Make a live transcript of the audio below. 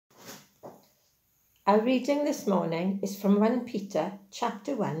Our reading this morning is from 1 Peter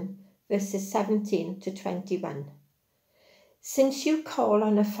chapter 1, verses 17 to 21. Since you call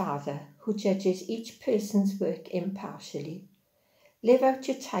on a Father who judges each person's work impartially, live out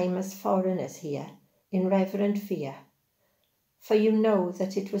your time as foreigners here in reverent fear. For you know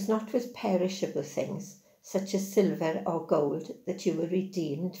that it was not with perishable things, such as silver or gold, that you were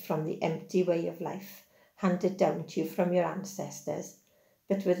redeemed from the empty way of life handed down to you from your ancestors,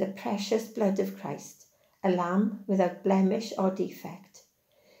 but with the precious blood of Christ, a lamb without blemish or defect.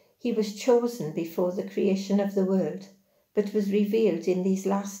 He was chosen before the creation of the world, but was revealed in these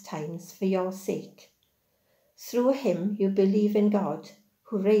last times for your sake. Through him you believe in God,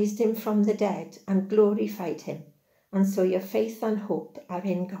 who raised him from the dead and glorified him, and so your faith and hope are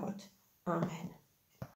in God. Amen.